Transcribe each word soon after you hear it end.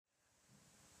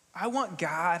I want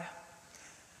God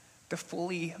to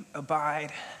fully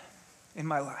abide in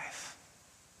my life.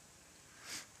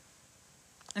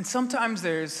 And sometimes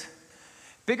there's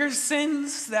bigger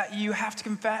sins that you have to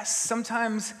confess.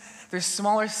 Sometimes there's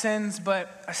smaller sins,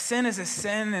 but a sin is a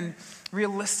sin. And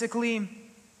realistically,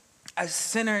 as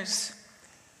sinners,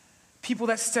 people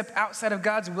that step outside of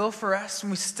God's will for us, when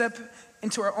we step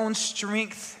into our own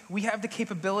strength, we have the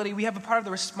capability, we have a part of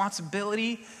the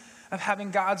responsibility of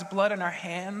having God's blood in our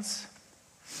hands,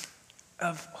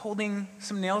 of holding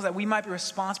some nails that we might be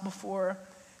responsible for,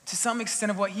 to some extent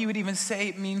of what he would even say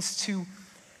it means to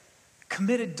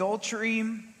commit adultery,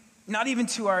 not even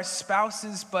to our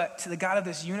spouses, but to the God of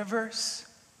this universe.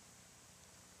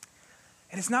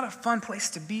 And it's not a fun place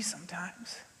to be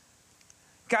sometimes.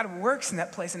 God works in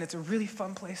that place, and it's a really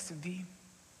fun place to be.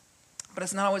 But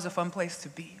it's not always a fun place to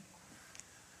be.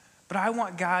 But I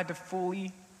want God to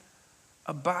fully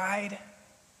abide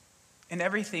in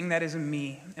everything that is in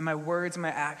me, in my words and my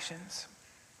actions.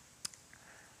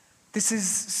 This is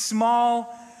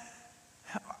small.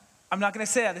 I'm not going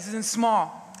to say that. This isn't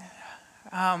small.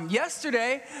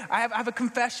 Yesterday, I have a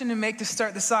confession to make to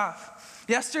start this off.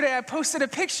 Yesterday, I posted a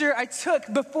picture I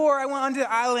took before I went onto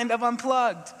the island of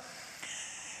Unplugged.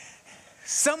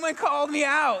 Someone called me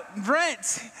out.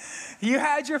 Brent, you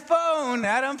had your phone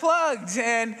at Unplugged.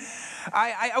 And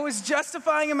I was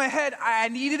justifying in my head, I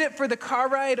needed it for the car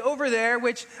ride over there,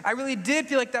 which I really did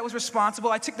feel like that was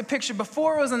responsible. I took the picture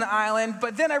before I was on the island,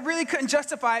 but then I really couldn't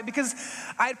justify it because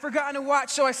I had forgotten to watch,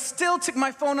 so I still took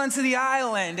my phone onto the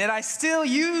island, and I still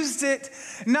used it,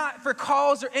 not for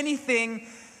calls or anything.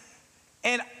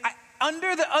 And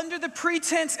under the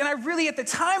pretense, and I really at the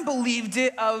time believed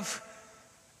it, of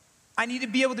I need to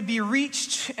be able to be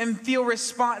reached and feel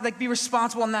be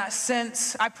responsible in that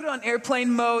sense. I put it on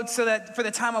airplane mode so that for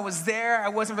the time I was there, I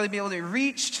wasn't really able to be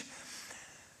reached.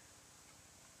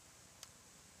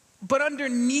 But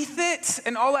underneath it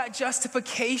and all that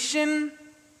justification,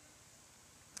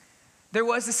 there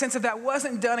was a sense of that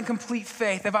wasn't done in complete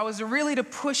faith. If I was really to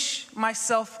push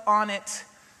myself on it,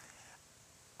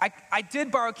 I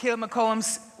did borrow Caleb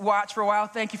McCollum's watch for a while.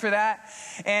 Thank you for that.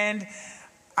 And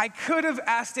I could have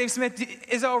asked Dave Smith,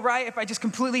 is it all right if I just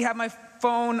completely have my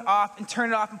phone off and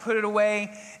turn it off and put it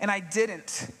away? And I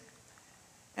didn't.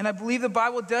 And I believe the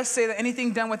Bible does say that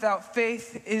anything done without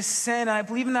faith is sin. And I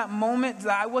believe in that moment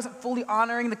that I wasn't fully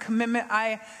honoring the commitment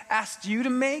I asked you to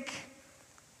make.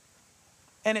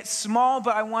 And it's small,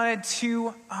 but I wanted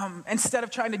to, instead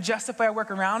of trying to justify or work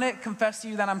around it, confess to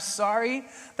you that I'm sorry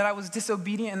that I was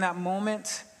disobedient in that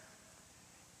moment.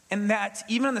 And that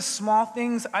even in the small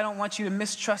things, I don't want you to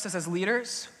mistrust us as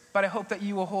leaders, but I hope that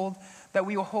we will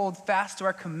hold fast to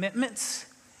our commitments,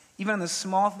 even in the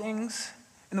small things,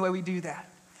 in the way we do that.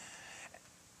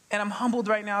 And I'm humbled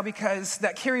right now because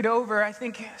that carried over. I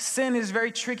think sin is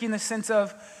very tricky in the sense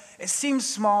of it seems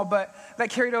small, but that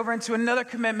carried over into another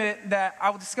commitment that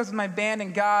I will discuss with my band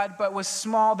and God, but was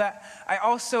small that I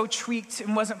also tweaked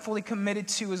and wasn't fully committed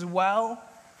to as well.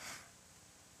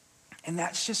 And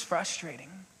that's just frustrating.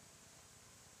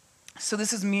 So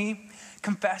this is me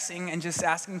confessing and just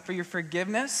asking for your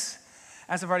forgiveness,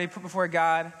 as I've already put before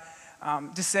God,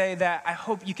 to say that I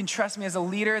hope you can trust me as a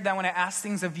leader, that when I ask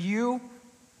things of you,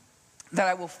 that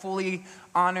I will fully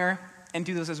honor and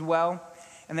do those as well,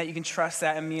 and that you can trust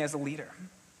that in me as a leader.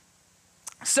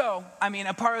 So,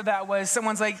 a part of that was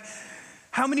someone's like,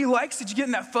 how many likes did you get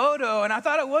in that photo? And I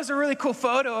thought it was a really cool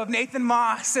photo of Nathan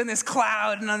Moss in this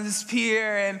cloud and on this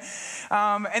pier. And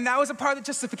that was a part of the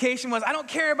justification was, I don't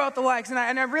care about the likes. And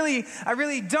I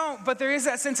really don't. But there is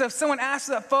that sense of someone asked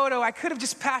for that photo. I could have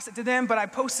just passed it to them, but I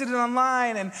posted it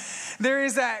online. And there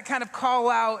is that kind of call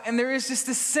out. And there is just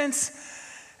this sense,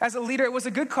 as a leader, it was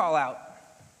a good call out.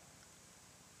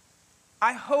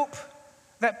 I hope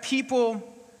that people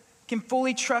can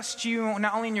fully trust you,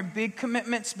 not only in your big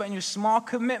commitments, but in your small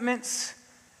commitments,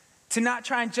 to not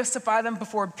try and justify them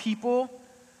before people,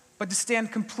 but to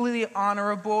stand completely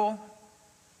honorable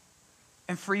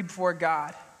and free before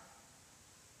God.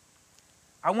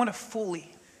 I want to fully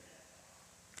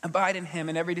abide in him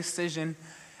in every decision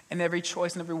and every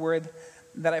choice and every word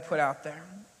that I put out there.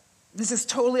 This is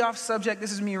totally off subject.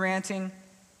 This is me ranting.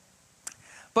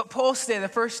 But Pulse Day, the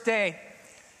first day,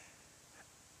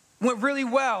 went really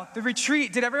well. The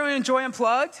retreat, did everyone enjoy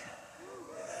Unplugged?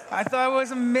 I thought it was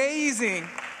amazing.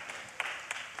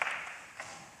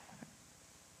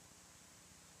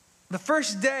 The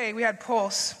first day we had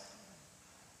Pulse,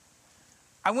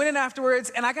 I went in afterwards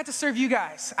and I got to serve you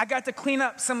guys. I got to clean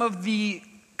up some of the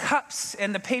cups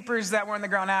and the papers that were on the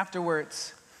ground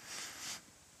afterwards.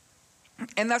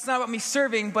 And that's not about me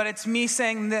serving, but it's me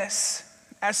saying this.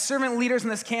 As servant leaders on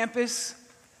this campus,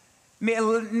 May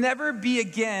it never be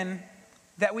again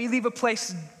that we leave a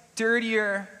place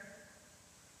dirtier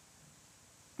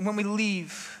when we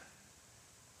leave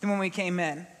than when we came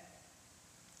in.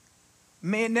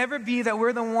 May it never be that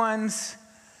we're the ones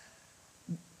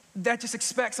that just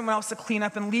expect someone else to clean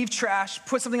up and leave trash,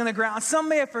 put something on the ground. Some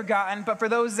may have forgotten, but for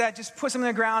those that just put something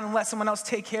on the ground and let someone else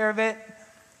take care of it,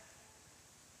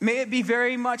 may it be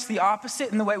very much the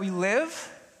opposite in the way we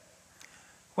live,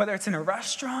 whether it's in a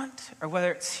restaurant or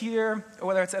whether it's here or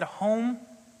whether it's at home.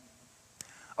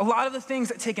 A lot of the things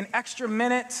that take an extra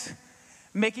minute,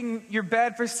 making your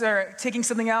bed or taking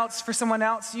something else for someone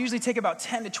else, usually take about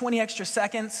 10 to 20 extra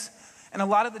seconds. And a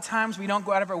lot of the times we don't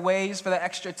go out of our ways for that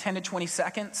extra 10 to 20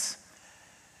 seconds.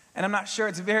 And I'm not sure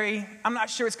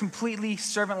it's completely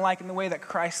servant-like in the way that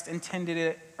Christ intended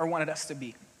it or wanted us to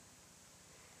be.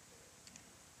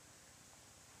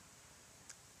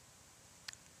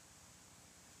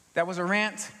 That was a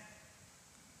rant.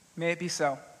 May it be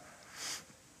so.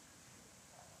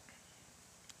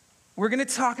 We're going to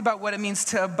talk about what it means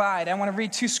to abide. I want to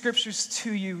read two scriptures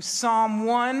to you. Psalm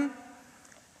 1,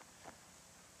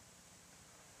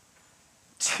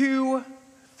 2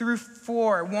 through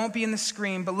 4. It won't be in the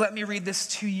screen, but let me read this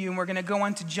to you. And we're going to go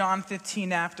on to John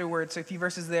 15 afterwards. So a few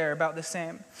verses there, about the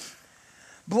same.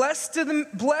 Blessed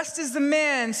is the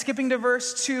man, skipping to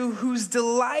verse 2, whose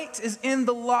delight is in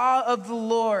the law of the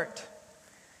Lord.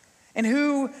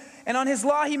 And on his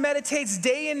law he meditates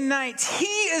day and night. He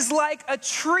is like a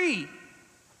tree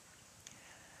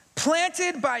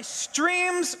planted by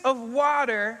streams of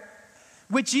water,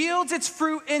 which yields its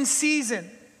fruit in season,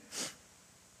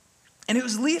 and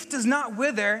whose leaf does not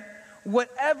wither.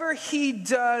 Whatever he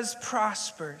does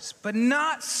prospers. But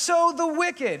not so the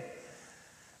wicked.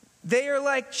 They are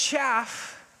like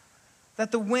chaff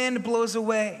that the wind blows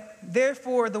away.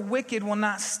 Therefore the wicked will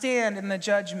not stand in the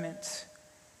judgment,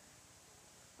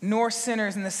 nor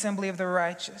sinners in the assembly of the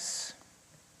righteous.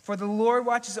 For the Lord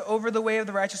watches over the way of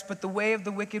the righteous, but the way of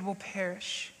the wicked will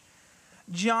perish.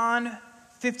 John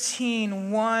 15,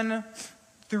 1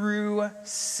 through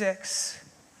 6.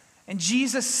 And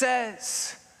Jesus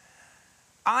says,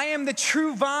 I am the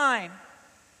true vine,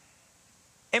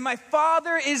 and my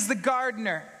Father is the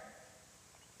gardener.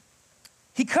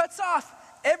 He cuts off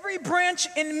every branch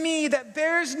in me that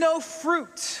bears no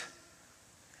fruit,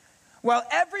 while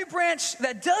every branch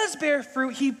that does bear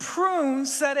fruit, he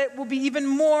prunes so that it will be even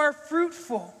more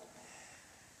fruitful.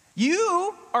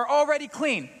 You are already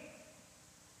clean.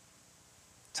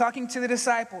 Talking to the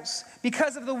disciples,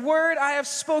 because of the word I have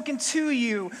spoken to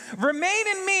you. Remain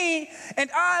in me, and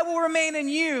I will remain in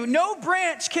you. No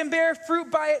branch can bear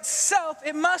fruit by itself.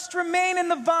 It must remain in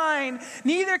the vine.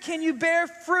 Neither can you bear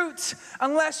fruit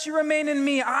unless you remain in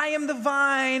me. I am the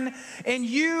vine, and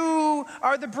you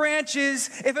are the branches.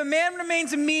 If a man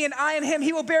remains in me and I in him,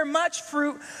 he will bear much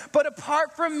fruit. But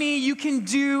apart from me, you can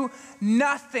do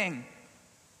nothing.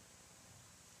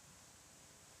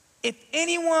 If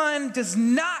anyone does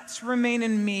not remain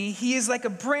in me, he is like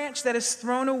a branch that is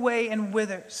thrown away and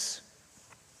withers.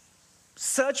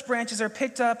 Such branches are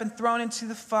picked up and thrown into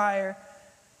the fire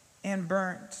and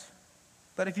burned.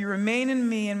 But if you remain in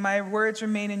me and my words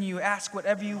remain in you, ask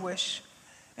whatever you wish,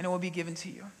 and it will be given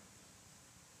to you.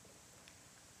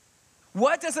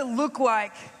 What does it look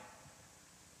like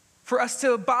for us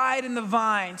to abide in the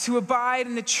vine, to abide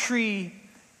in the tree,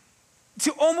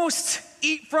 to almost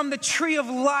eat from the tree of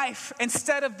life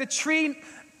instead of the tree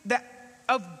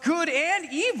of good and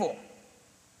evil?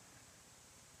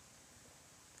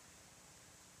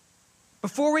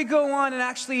 Before we go on and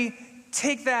actually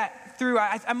take that through,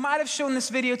 I might have shown this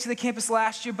video to the campus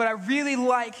last year, but I really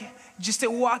like just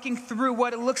walking through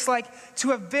what it looks like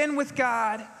to have been with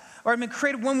God, or have been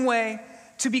created one way,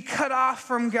 to be cut off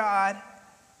from God,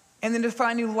 and then to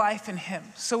find new life in him.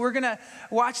 So we're going to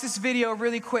watch this video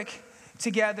really quick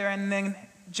together and then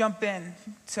jump in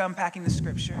to unpacking the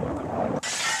scripture.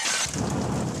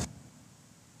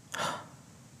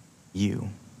 You.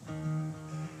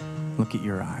 Look at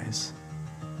your eyes.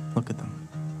 Look at them.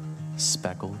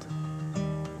 Speckled,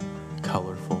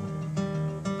 colorful,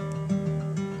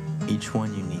 each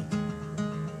one unique.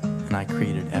 And I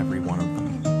created every one of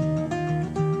them.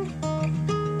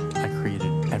 I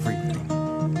created everything,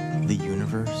 the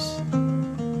universe,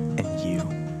 and you.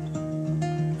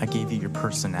 I gave you your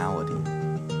personality.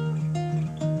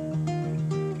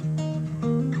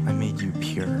 I made you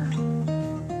pure,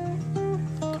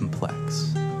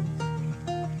 complex.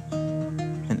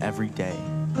 And every day,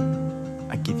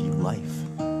 I give you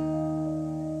life.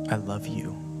 I love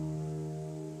you.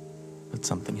 But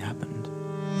something happened.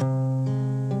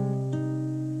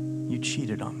 You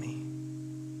cheated on me.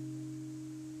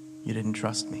 You didn't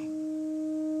trust me.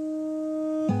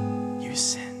 you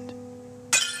sinned.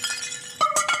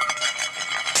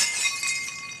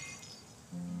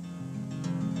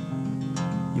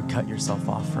 You cut yourself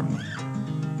off from me.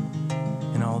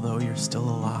 And although you're still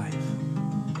alive,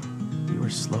 you were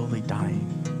slowly dying.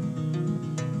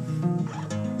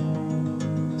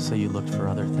 So you looked for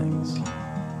other things.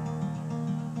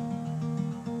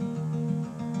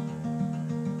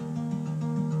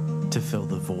 To fill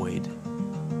the void.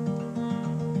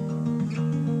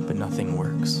 But nothing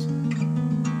works.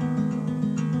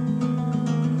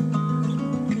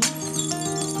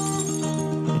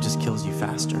 It just kills you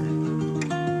faster.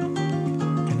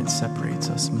 And it separates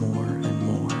us more and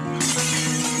more.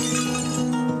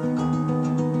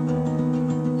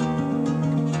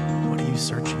 What are you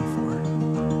searching for?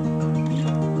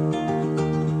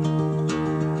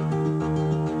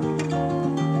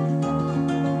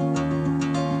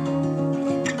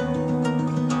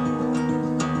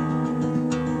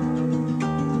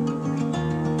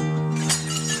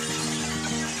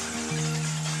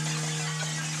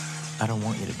 I don't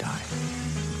want you to die.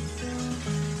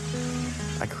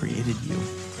 I created you,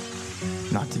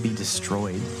 not to be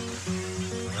destroyed,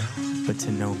 but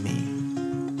to know me.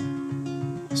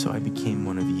 So I became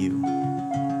one of you,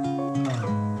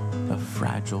 a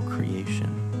fragile creation.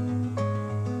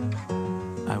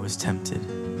 I was tempted,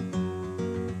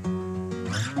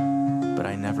 but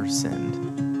I never sinned.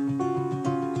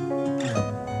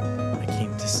 I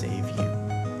came to save you.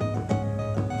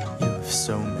 You have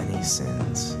so many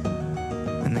sins.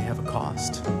 And they have a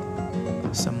cost.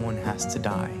 Someone has to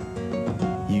die,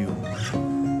 you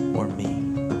or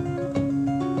me.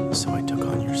 So I took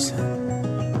on your sin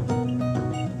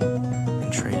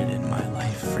and traded in my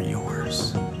life for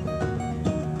yours.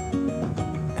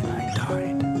 And I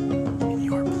died in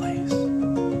your place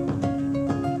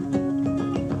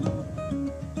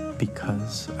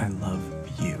because I love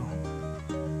you.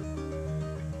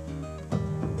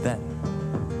 Then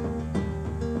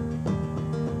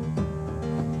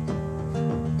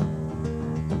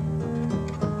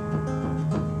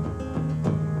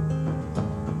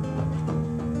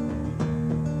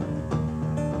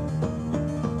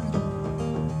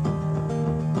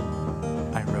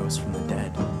from the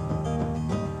dead.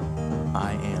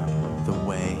 I am the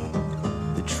way,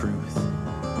 the truth,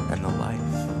 and the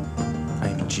life. I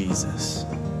am Jesus.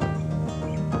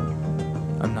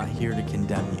 I'm not here to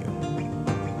condemn you.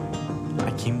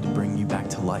 I came to bring you back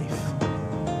to life.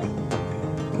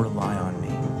 Rely on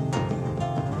me.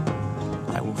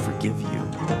 I will forgive you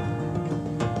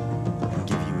and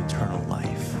give you eternal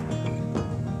life.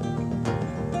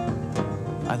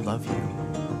 I love you.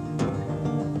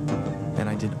 And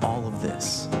I did all of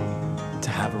this to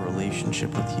have a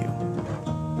relationship with you.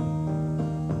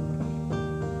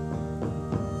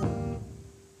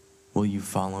 Will you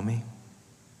follow me?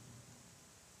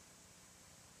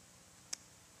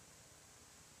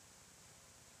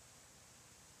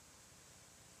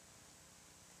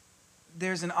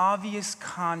 There's an obvious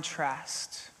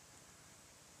contrast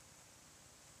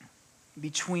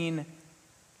between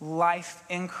life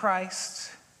in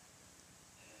Christ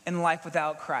and life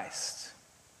without Christ.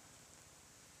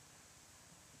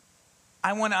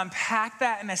 I want to unpack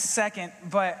that in a second,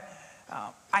 but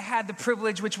I had the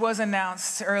privilege, which was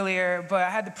announced earlier, but I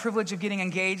had the privilege of getting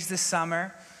engaged this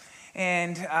summer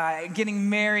and getting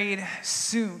married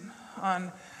soon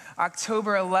on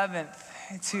October 11th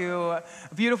to a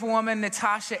beautiful woman,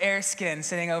 Natasha Erskine,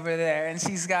 sitting over there. And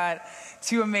she's got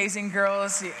two amazing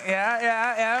girls.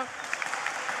 Yeah.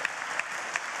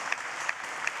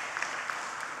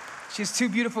 She has two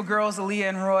beautiful girls, Aaliyah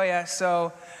and Roya.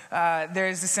 So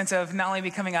there's a sense of not only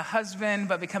becoming a husband,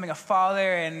 but becoming a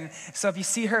father. And so if you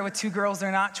see her with two girls,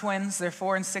 they're not twins. They're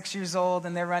 4 and 6 years old,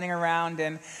 and they're running around.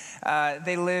 And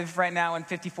they live right now in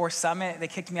 54 Summit. They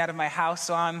kicked me out of my house,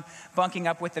 so I'm bunking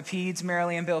up with the Peds,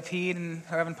 Marilee and Bill Pede, and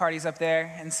we're having parties up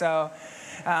there. And so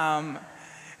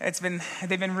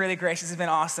they've been really gracious. It's been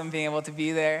awesome being able to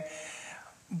be there.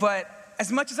 But as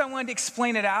much as I wanted to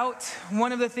explain it out,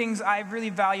 one of the things I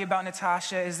really value about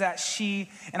Natasha is that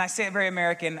she, and I say it very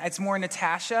American, it's more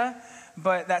Natasha,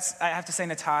 but I have to say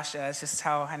Natasha. It's just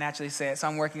how I naturally say it, so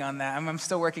I'm working on that. I'm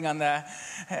still working on my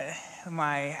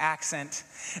accent.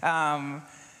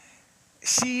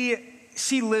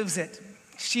 She lives it.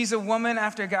 She's a woman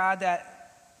after God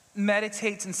that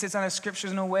meditates and sits on the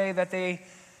scriptures in a way that they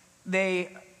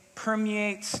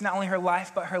permeate not only her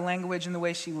life, but her language and the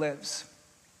way she lives.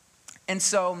 And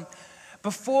so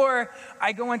before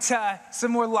I go into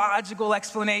some more logical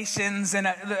explanations in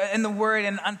the word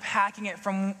and unpacking it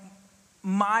from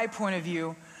my point of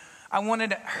view, I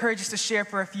wanted her just to share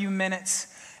for a few minutes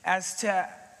as to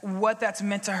what that's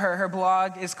meant to her. Her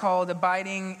blog is called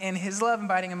Abiding in His Love,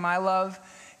 Abiding in My Love.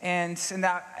 And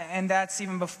that's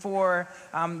even before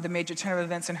the major turn of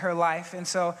events in her life. And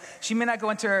so she may not go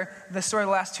into the story of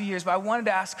the last 2 years, but I wanted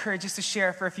to ask her just to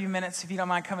share for a few minutes, if you don't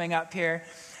mind coming up here,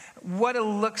 what it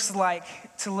looks like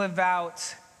to live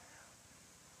out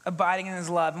abiding in His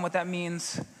love and what that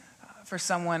means for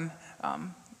someone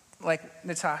like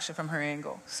Natasha from her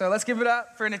angle. So let's give it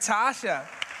up for Natasha.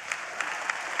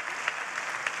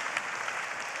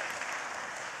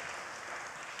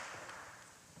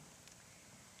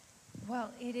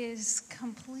 Well, it is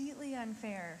completely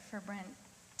unfair for Brent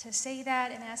to say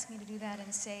that and ask me to do that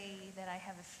and say that I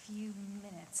have a few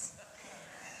minutes.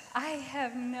 I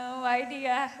have no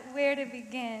idea where to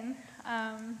begin.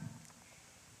 And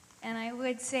I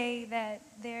would say that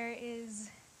there is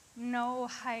no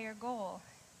higher goal.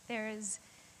 There is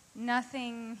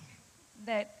nothing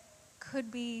that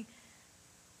could be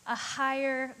a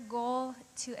higher goal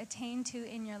to attain to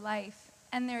in your life.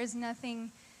 And there is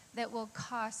nothing that will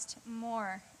cost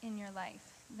more in your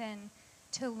life than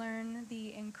to learn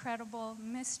the incredible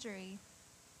mystery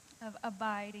of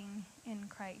abiding in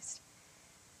Christ.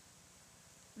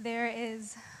 There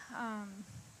is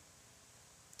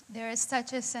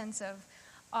such a sense of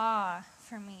awe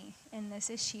for me in this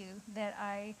issue that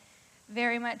I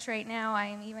very much right now I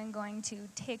am even going to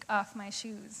take off my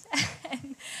shoes.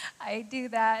 And I do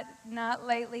that not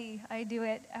lightly. I do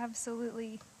it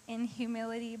absolutely in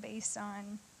humility based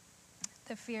on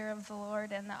the fear of the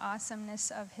Lord and the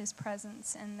awesomeness of His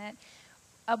presence, and that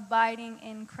abiding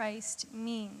in Christ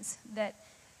means that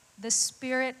the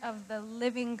Spirit of the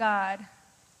living God,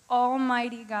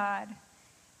 Almighty God,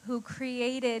 who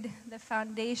created the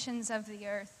foundations of the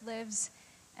earth, lives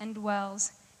and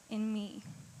dwells in me.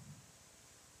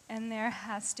 And there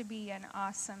has to be an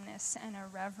awesomeness and a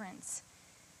reverence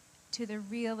to the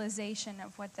realization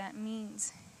of what that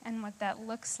means and what that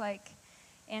looks like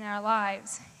in our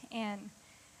lives. And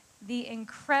the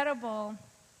incredible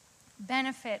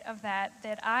benefit of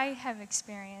that I have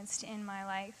experienced in my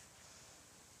life,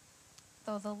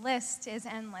 though the list is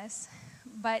endless,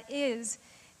 but is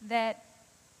that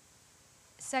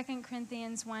 2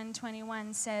 Corinthians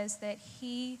 1:21 says that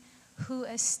He who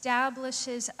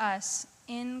establishes us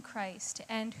in Christ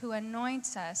and who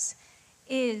anoints us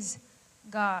is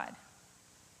God.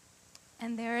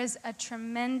 And there is a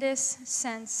tremendous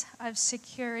sense of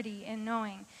security in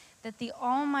knowing that the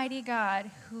Almighty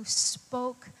God who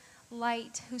spoke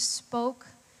light, who spoke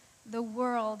the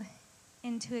world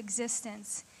into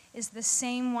existence, is the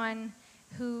same one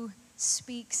who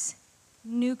speaks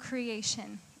new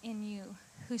creation in you,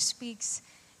 who speaks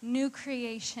new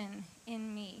creation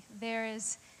in me. There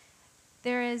is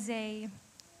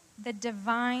the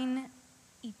divine,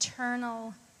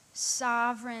 eternal,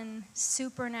 sovereign,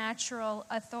 supernatural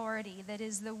authority that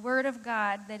is the Word of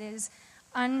God, that is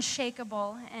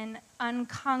unshakable and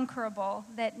unconquerable,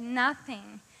 that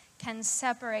nothing can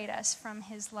separate us from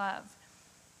His love.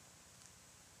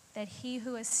 That He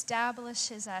who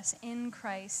establishes us in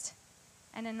Christ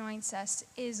and anoints us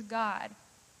is God.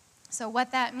 So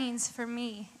what that means for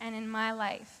me and in my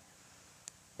life,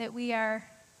 that we are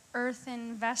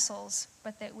earthen vessels,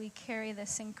 but that we carry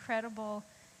this incredible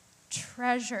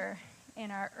treasure in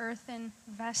our earthen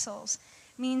vessels,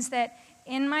 means that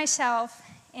in myself,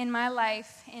 in my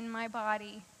life, in my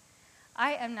body,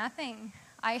 I am nothing.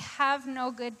 I have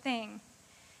no good thing.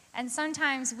 And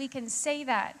sometimes we can say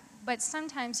that, but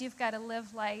sometimes you've got to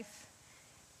live life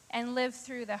and live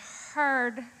through the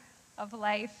hard of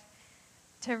life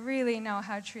to really know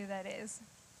how true that is.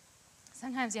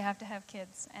 Sometimes you have to have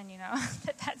kids, and you know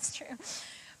that that's true.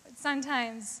 But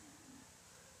sometimes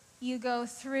you go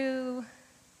through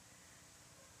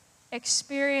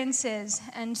experiences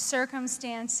and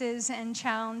circumstances and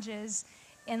challenges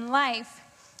in life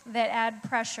that add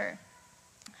pressure.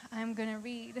 I'm going to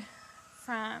read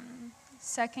from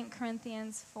 2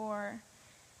 Corinthians 4.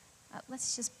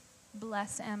 Let's just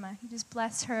bless Emma. You just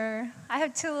bless her. I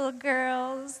have 2 little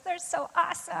girls. They're so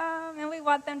awesome, and we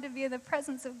want them to be in the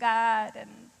presence of God. And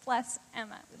bless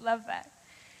Emma. We love that.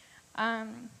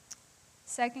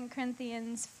 2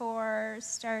 Corinthians 4,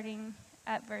 starting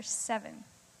at verse 7.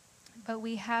 But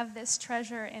we have this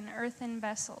treasure in earthen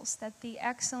vessels, that the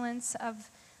excellence of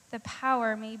the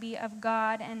power may be of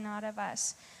God and not of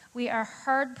us. We are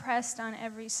hard-pressed on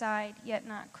every side, yet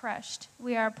not crushed.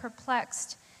 We are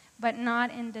perplexed, but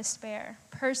not in despair.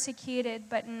 Persecuted,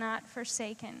 but not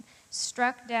forsaken.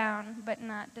 Struck down, but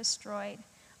not destroyed.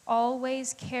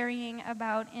 Always carrying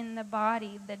about in the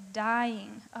body the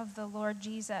dying of the Lord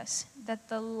Jesus, that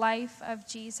the life of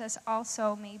Jesus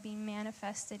also may be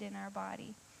manifested in our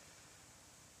body.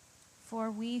 For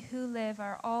we who live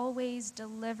are always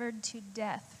delivered to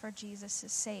death for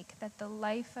Jesus' sake, that the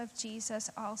life of Jesus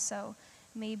also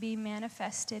may be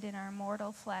manifested in our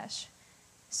mortal flesh.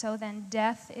 So then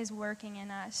death is working in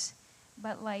us,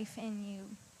 but life in you.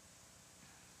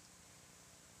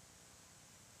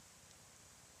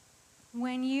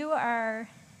 When you are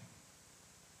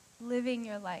living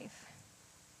your life,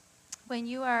 when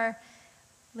you are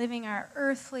living our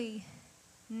earthly,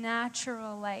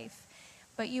 natural life,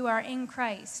 but you are in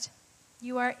Christ,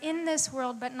 you are in this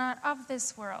world, but not of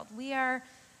this world. We are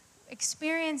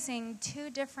experiencing two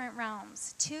different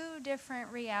realms, two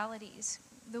different realities.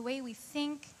 The way we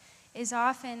think is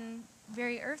often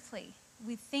very earthly.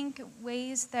 We think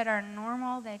ways that are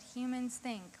normal, that humans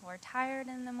think. We're tired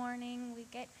in the morning, we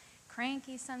get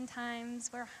cranky sometimes,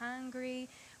 we're hungry,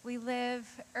 we live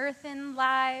earthen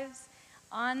lives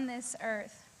on this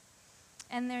earth.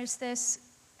 And there's this,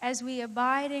 as we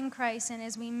abide in Christ and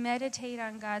as we meditate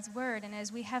on God's word and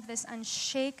as we have this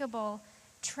unshakable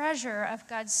treasure of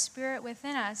God's Spirit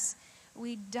within us,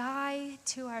 we die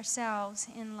to ourselves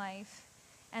in life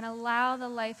and allow the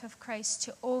life of Christ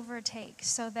to overtake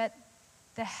so that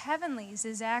the heavenlies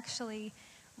is actually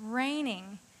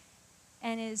reigning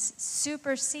and is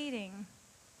superseding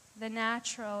the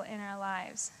natural in our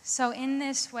lives. So in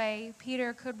this way,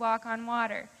 Peter could walk on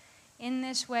water. In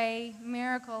this way,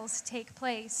 miracles take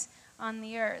place on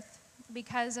the earth.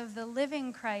 Because of the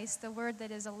living Christ, the word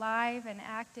that is alive and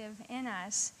active in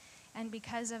us, and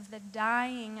because of the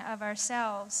dying of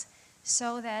ourselves,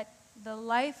 so that the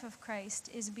life of Christ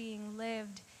is being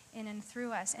lived in and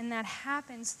through us. And that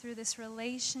happens through this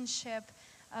relationship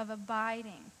of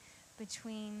abiding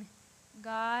between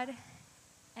God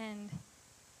and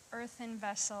earthen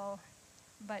vessel,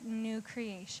 but new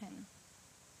creation.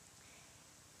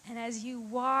 And as you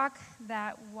walk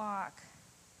that walk,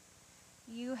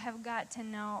 you have got to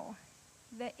know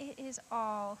that it is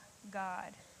all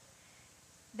God.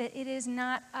 That it is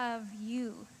not of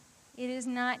you. It is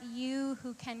not you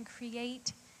who can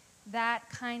create that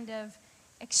kind of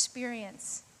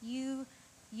experience. You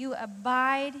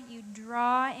abide, you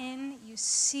draw in, you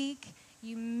seek,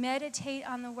 you meditate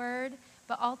on the word,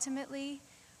 but ultimately,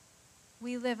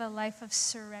 we live a life of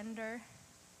surrender.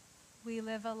 We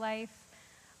live a life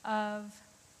of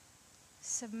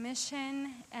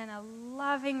submission and a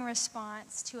loving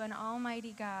response to an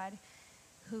almighty God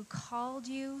who called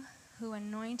you, who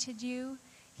anointed you.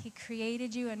 He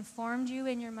created you and formed you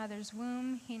in your mother's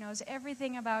womb. He knows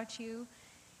everything about you.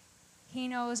 He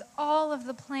knows all of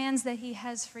the plans that he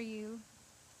has for you.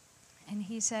 And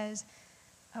he says,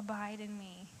 abide in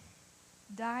me.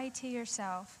 Die to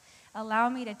yourself. Allow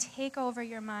me to take over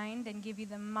your mind and give you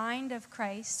the mind of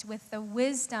Christ with the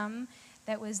wisdom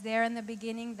that was there in the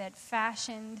beginning that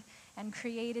fashioned and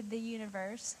created the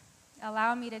universe.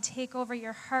 Allow me to take over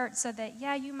your heart so that,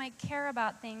 yeah, you might care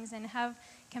about things and have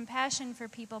compassion for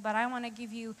people, but I want to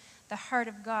give you the heart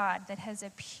of God that has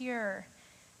a pure,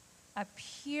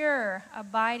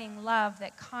 abiding love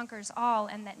that conquers all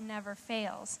and that never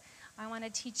fails. I want to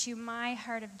teach you my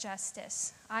heart of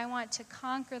justice. I want to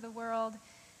conquer the world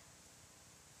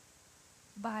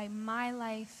by my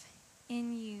life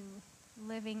in you,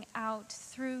 living out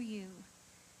through you.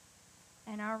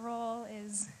 And our role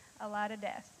is a lot of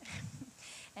death.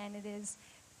 And it is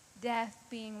death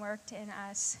being worked in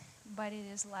us, but it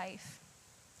is life.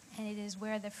 And it is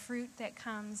where the fruit that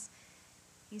comes,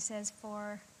 he says,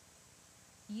 for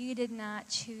you did not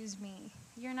choose me.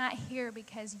 You're not here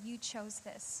because you chose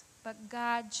this, but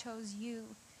God chose you.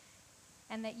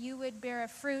 And that you would bear a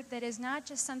fruit that is not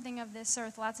just something of this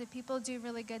earth. Lots of people do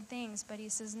really good things, but he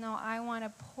says, no, I want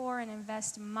to pour and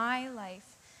invest my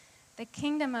life, the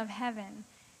kingdom of heaven,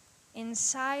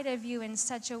 inside of you in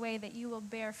such a way that you will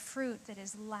bear fruit that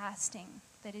is lasting,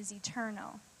 that is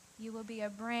eternal. You will be a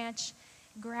branch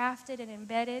grafted and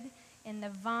embedded in the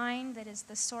vine that is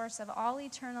the source of all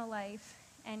eternal life,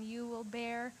 and you will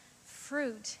bear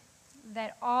fruit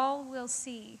that all will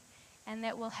see and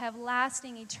that will have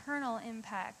lasting eternal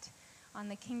impact on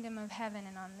the kingdom of heaven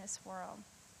and on this world.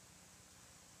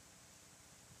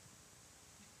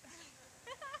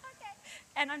 Okay,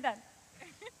 and I'm done.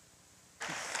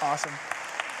 Awesome.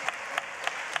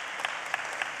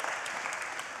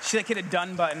 Should I hit a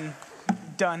done button?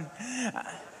 Done.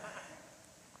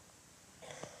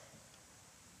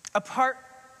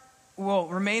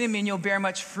 Remain in me and you'll bear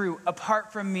much fruit.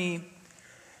 Apart from me,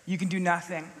 you can do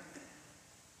nothing.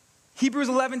 Hebrews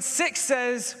 11:6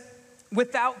 says,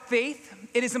 without faith,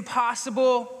 it is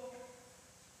impossible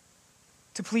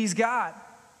to please God.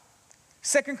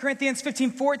 2 Corinthians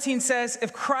 15:14 says,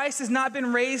 if Christ has not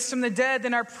been raised from the dead,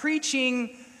 then our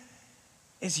preaching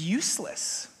is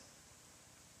useless.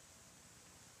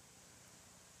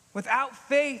 Without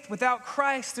faith, without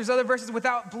Christ, there's other verses,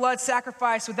 without blood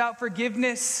sacrifice, without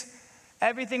forgiveness,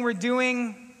 everything we're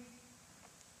doing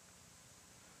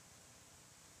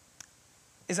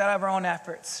is out of our own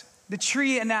efforts. The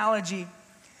tree analogy,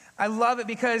 I love it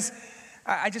because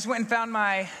I just went and found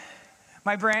my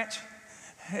branch.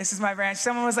 This is my branch.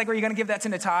 Someone was like, "Were you going to give that to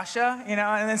Natasha?" You know,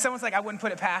 and then someone's like, "I wouldn't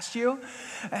put it past you."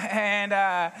 And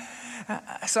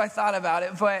so I thought about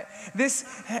it. But this,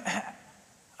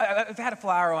 it had a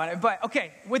flower on it. But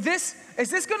okay, with this, is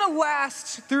this going to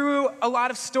last through a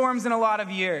lot of storms and a lot of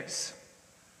years?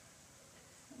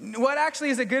 What actually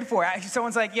is it good for?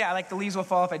 Someone's like, "Yeah, like the leaves will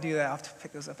fall if I do that. I'll have to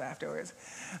pick those up afterwards."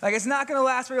 Like, it's not going to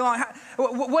last very long.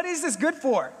 What is this good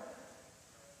for?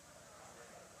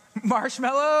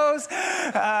 Marshmallows,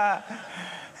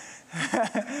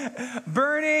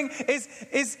 burning is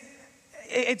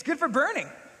it's good for burning.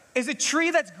 Is a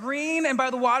tree that's green and by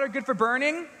the water good for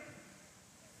burning?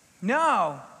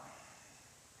 No.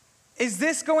 Is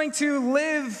this going to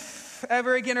live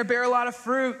ever again or bear a lot of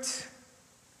fruit?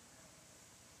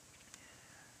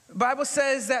 The Bible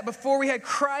says that before we had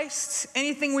Christ,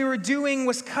 anything we were doing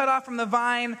was cut off from the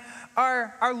vine.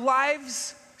 Our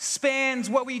lives spans,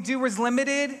 what we do was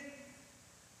limited.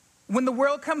 When the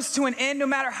world comes to an end, no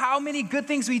matter how many good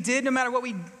things we did, no matter what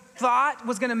we thought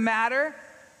was going to matter,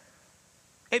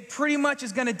 it pretty much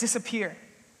is going to disappear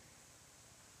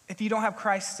if you don't have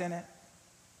Christ in it.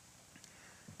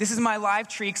 This is my live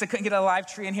tree because I couldn't get a live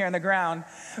tree in here in the ground.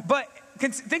 But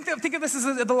think of this as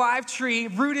the live tree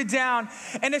rooted down.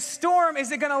 And a storm,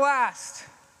 is it going to last?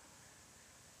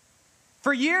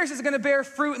 For years, is it going to bear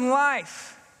fruit in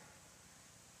life?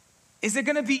 Is it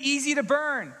going to be easy to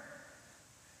burn?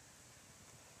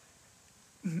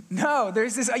 No,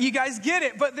 there's this, you guys get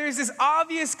it, but there's this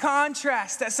obvious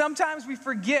contrast that sometimes we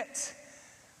forget.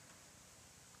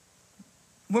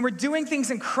 When we're doing things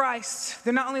in Christ,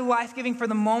 they're not only life-giving for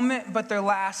the moment, but they're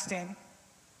lasting.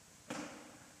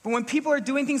 But when people are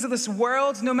doing things of this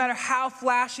world, no matter how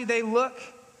flashy they look,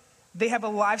 they have a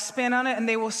lifespan on it and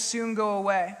they will soon go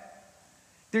away.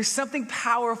 There's something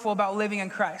powerful about living in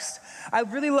Christ. I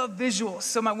really love visuals.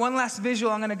 So my one last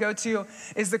visual I'm going to go to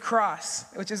is the cross,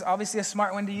 which is obviously a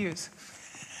smart one to use.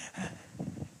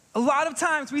 A lot of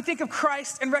times we think of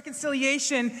Christ and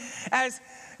reconciliation as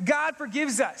God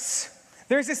forgives us.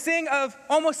 There's this thing of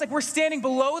almost like we're standing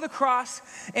below the cross,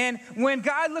 and when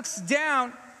God looks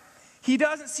down, he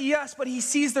doesn't see us, but he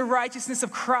sees the righteousness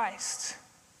of Christ.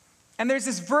 And there's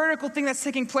this vertical thing that's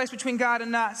taking place between God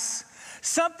and us.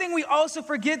 Something we also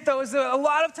forget, though, is that a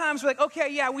lot of times we're like, okay,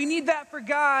 yeah, we need that for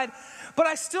God, but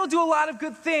I still do a lot of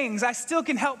good things. I still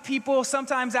can help people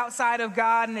sometimes outside of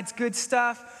God, and it's good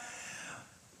stuff.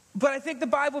 But I think the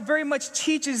Bible very much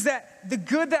teaches that the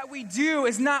good that we do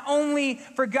is not only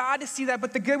for God to see that,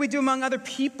 but the good we do among other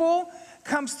people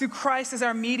comes through Christ as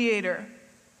our mediator.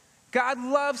 God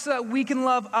loves so that we can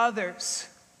love others.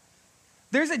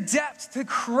 There's a depth to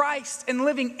Christ and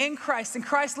living in Christ and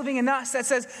Christ living in us that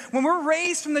says when we're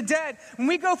raised from the dead, when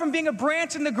we go from being a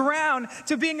branch in the ground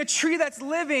to being a tree that's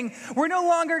living, we're no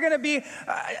longer going to be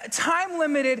time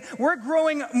limited. We're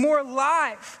growing more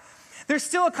alive. There's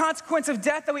still a consequence of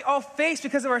death that we all face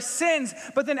because of our sins,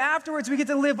 but then afterwards we get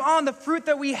to live on. The fruit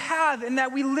that we have and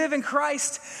that we live in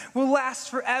Christ will last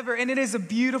forever, and it is a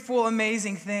beautiful,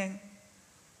 amazing thing.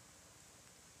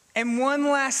 And one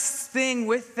last thing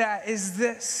with that is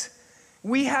this.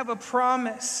 We have a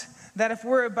promise that if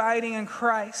we're abiding in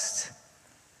Christ,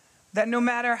 that no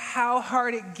matter how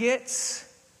hard it gets,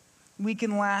 we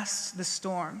can last the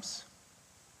storms.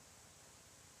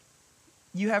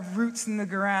 You have roots in the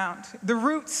ground. The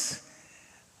roots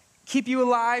keep you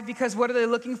alive because what are they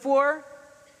looking for?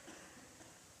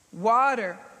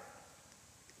 Water.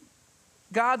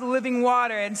 God, the living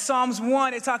water. In Psalms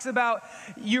 1, it talks about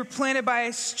you're planted by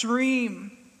a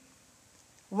stream.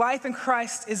 Life in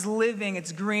Christ is living.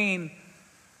 It's green.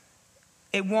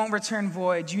 It won't return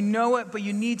void. You know it, but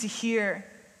you need to hear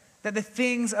that the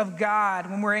things of God,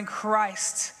 when we're in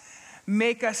Christ,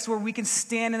 make us where we can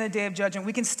stand in the day of judgment.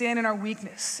 We can stand in our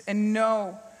weakness and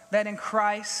know that in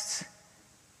Christ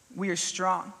we are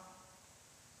strong.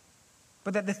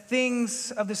 But that the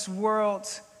things of this world,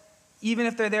 even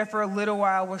if they're there for a little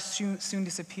while, will soon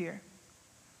disappear.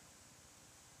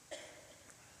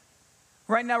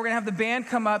 Right now, we're going to have the band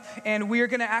come up, and we are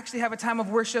going to actually have a time of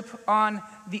worship on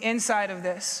the inside of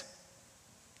this.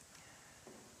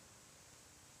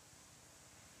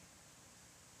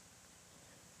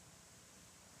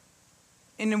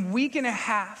 In a week and a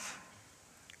half,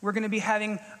 we're going to be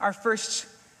having our first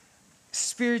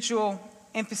spiritual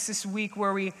emphasis week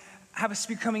where we have a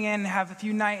speaker coming in and have a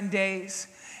few night and days.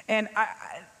 And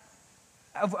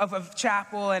of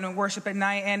chapel and worship at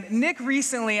night. And Nick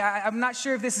recently, I'm not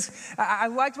sure if this is, I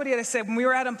liked what he had to say. When we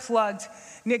were at Unplugged,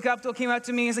 Nick Guptill came up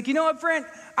to me and he's like, you know what, Brent,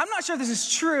 I'm not sure if this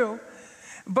is true,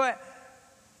 but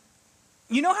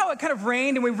you know how it kind of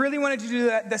rained and we really wanted to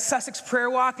do the Sussex prayer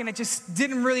walk and it just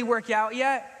didn't really work out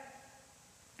yet?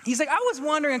 He's like, I was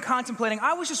wondering and contemplating,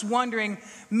 I was just wondering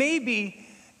maybe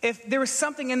if there was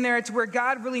something in there to where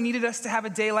God really needed us to have a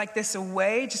day like this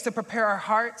away, just to prepare our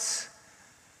hearts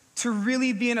to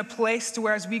really be in a place to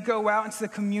where as we go out into the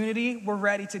community, we're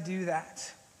ready to do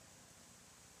that.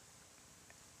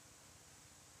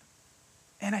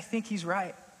 And I think he's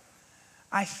right.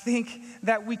 I think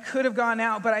that we could have gone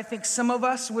out, but I think some of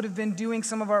us would have been doing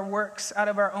some of our works out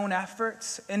of our own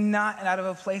efforts and not out of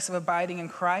a place of abiding in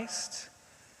Christ.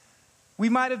 We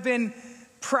might have been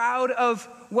proud of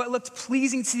what looked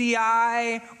pleasing to the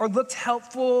eye or looked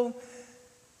helpful,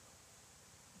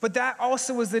 but that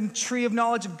also was the tree of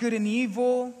knowledge of good and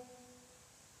evil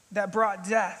that brought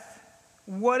death.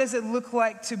 What does it look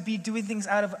like to be doing things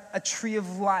out of a tree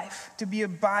of life, to be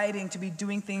abiding, to be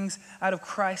doing things out of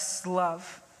Christ's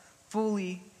love,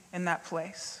 fully in that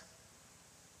place?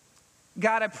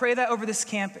 God, I pray that over this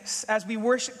campus, as we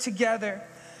worship together,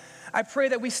 I pray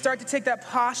that we start to take that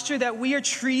posture that we are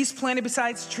trees planted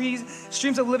beside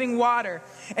streams of living water.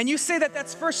 And you say that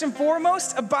that's first and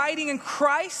foremost abiding in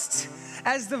Christ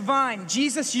as the vine.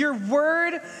 Jesus, your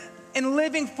word in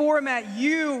living format,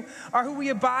 you are who we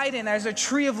abide in as a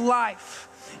tree of life.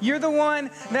 You're the one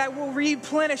that will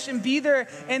replenish and be there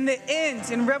in the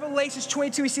end. In Revelation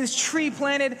 22, we see this tree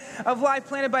planted of life,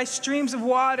 planted by streams of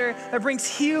water that brings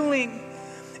healing.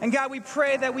 And God, we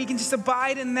pray that we can just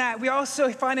abide in that. We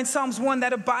also find in Psalms 1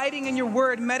 that abiding in your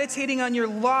word, meditating on your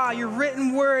law, your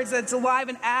written words that's alive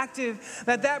and active,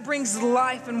 that brings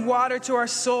life and water to our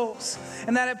souls.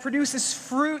 And that it produces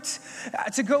fruit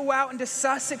to go out into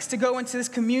Sussex, to go into this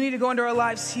community, to go into our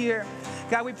lives here.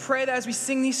 God, we pray that as we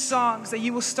sing these songs, that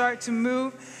you will start to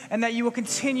move and that you will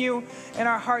continue in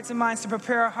our hearts and minds to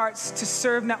prepare our hearts to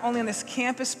serve not only on this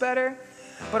campus better,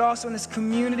 but also in this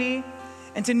community.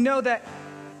 And to know that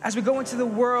as we go into the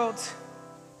world,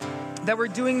 that we're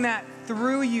doing that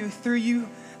through you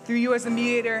as the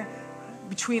mediator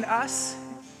between us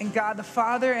and God the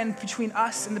Father, and between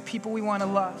us and the people we want to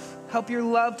love. Help your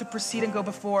love to proceed and go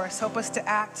before us. Help us to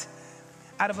act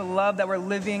out of a love that we're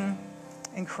living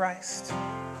in Christ.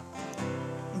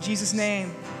 In Jesus'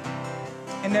 name.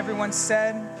 And everyone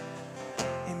said,